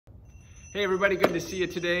Hey everybody, good to see you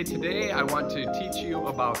today. Today I want to teach you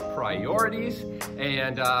about priorities,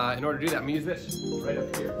 and in order to do that, I'm gonna use this right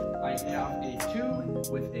up here. I have a tube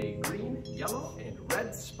with a green, yellow, and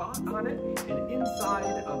red spot on it, and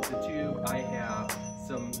inside of the tube I have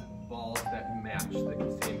some balls that match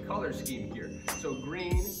the same color scheme here. So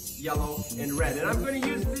green, yellow, and red. And I'm going to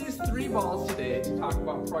use these three balls today to talk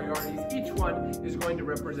about priorities. Each one is going to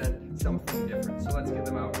represent something different. So let's get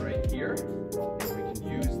them out right here. And we can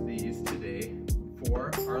use these today for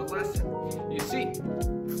our lesson. You see,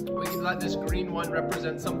 we can let this green one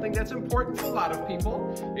represent something that's important to a lot of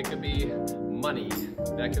people. It could be money.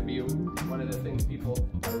 That could be one of the things people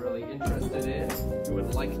are really interested in, who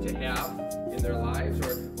would like to have in their lives.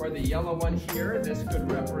 Or the yellow one here, this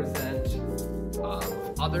could represent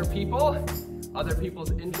other people, other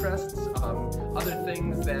people's interests, other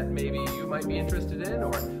things that maybe you might be interested in,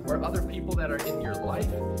 or other people that are in your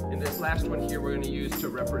life. And this last one here we're going to use to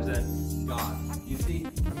represent God. You see,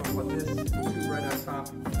 I'm going to put this tube right on top,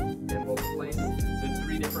 and we'll place the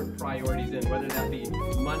three different priorities in, whether that be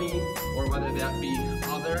money or whether that be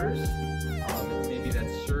others. Maybe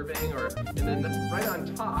that's serving, and then right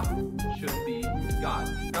on top should be God.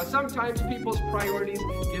 Now sometimes people's priorities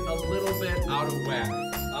get a little bit out of whack.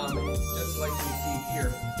 Just like we see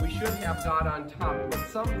here, we should have God on top, but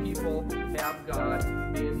some people have God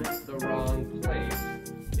in the wrong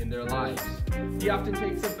place in their lives. He often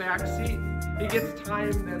takes a back seat. He gets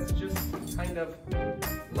time that's just kind of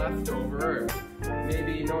left over, or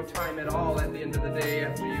maybe no time at all at the end of the day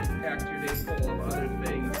after you've packed your day full of other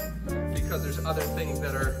things, because there's other things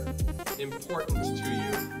that are important to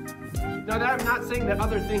you. Now, I'm not saying that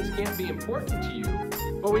other things can't be important to you,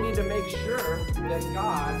 but we need to make sure that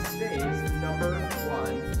God stays number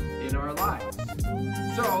one in our lives.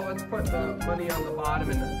 So let's put the money on the bottom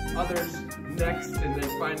and the others next, and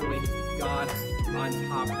then finally God on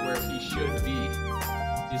top where he should be.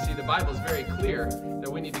 You see, the Bible is very clear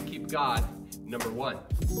that we need to keep God number one.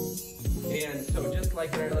 And so just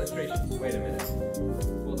like in our illustration, wait a minute,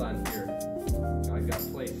 hold on here. God got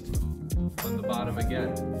placed on the bottom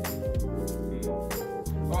again.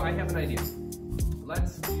 Oh, I have an idea.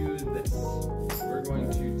 Let's do this. We're going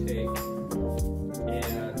to take,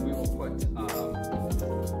 and we will put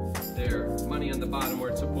their money on the bottom where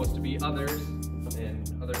it's supposed to be others and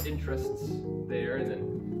other interests there. And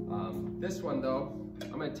then this one though,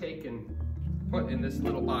 I'm going to take and put in this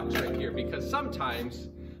little box right here, because sometimes,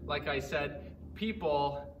 like I said,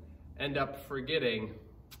 people end up forgetting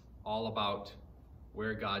all about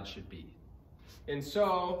where God should be. And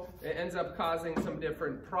so it ends up causing some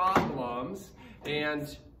different problems.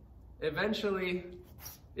 And eventually,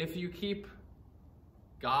 if you keep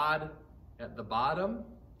God at the bottom,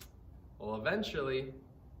 well, eventually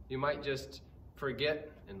you might just forget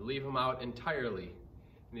and leave him out entirely.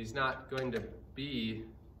 And he's not going to be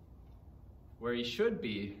where he should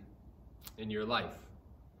be in your life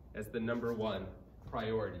as the number one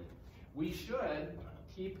priority. We should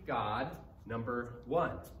keep God number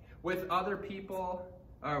one. With other people,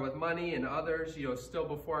 or with money and others, still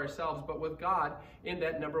before ourselves, but with God in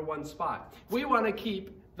that number one spot. We want to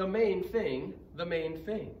keep the main thing the main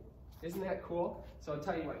thing. Isn't that cool? So I'll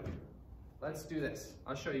tell you what, let's do this.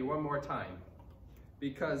 I'll show you one more time.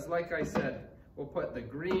 Because like I said, we'll put the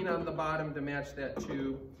green on the bottom to match that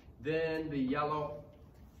tube, then the yellow,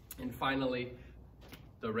 and finally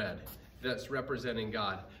the red. That's representing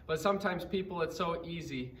God. But sometimes people, it's so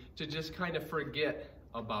easy to just kind of forget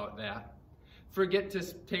about that. Forget to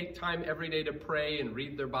take time every day to pray and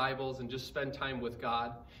read their Bibles and just spend time with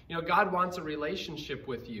God. God wants a relationship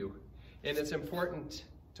with you. And it's important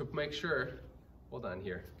to make sure, hold on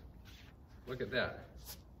here, look at that.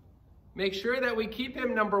 Make sure that we keep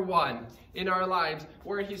him number one in our lives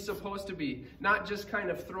where he's supposed to be. Not just kind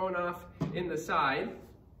of thrown off in the side,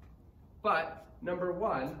 but number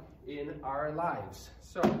one in our lives.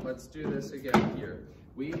 So let's do this again here.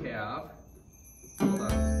 We have, hold on,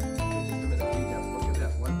 just a minute, we have, look at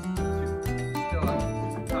that, 1, 2, still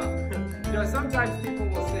on top. Sometimes people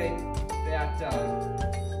will say that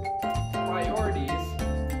priorities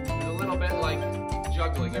is a little bit like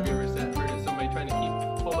juggling. Have you ever heard of somebody trying to keep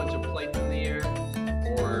a whole bunch of plates in the air?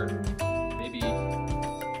 Or maybe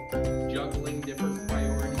juggling different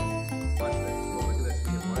priorities? Watch this. Oh, look at this.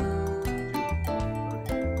 We have 1,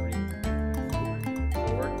 2, 3,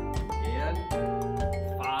 4, and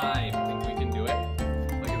 5. I think we can do it.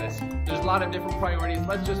 Look at this. There's a lot of different priorities.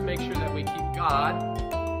 Let's just make sure that we keep God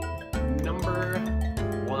number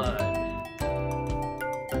one.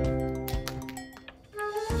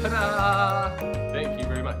 Ta-da! Thank you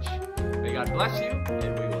very much. May God bless you,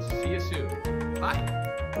 and we will see you soon. Bye.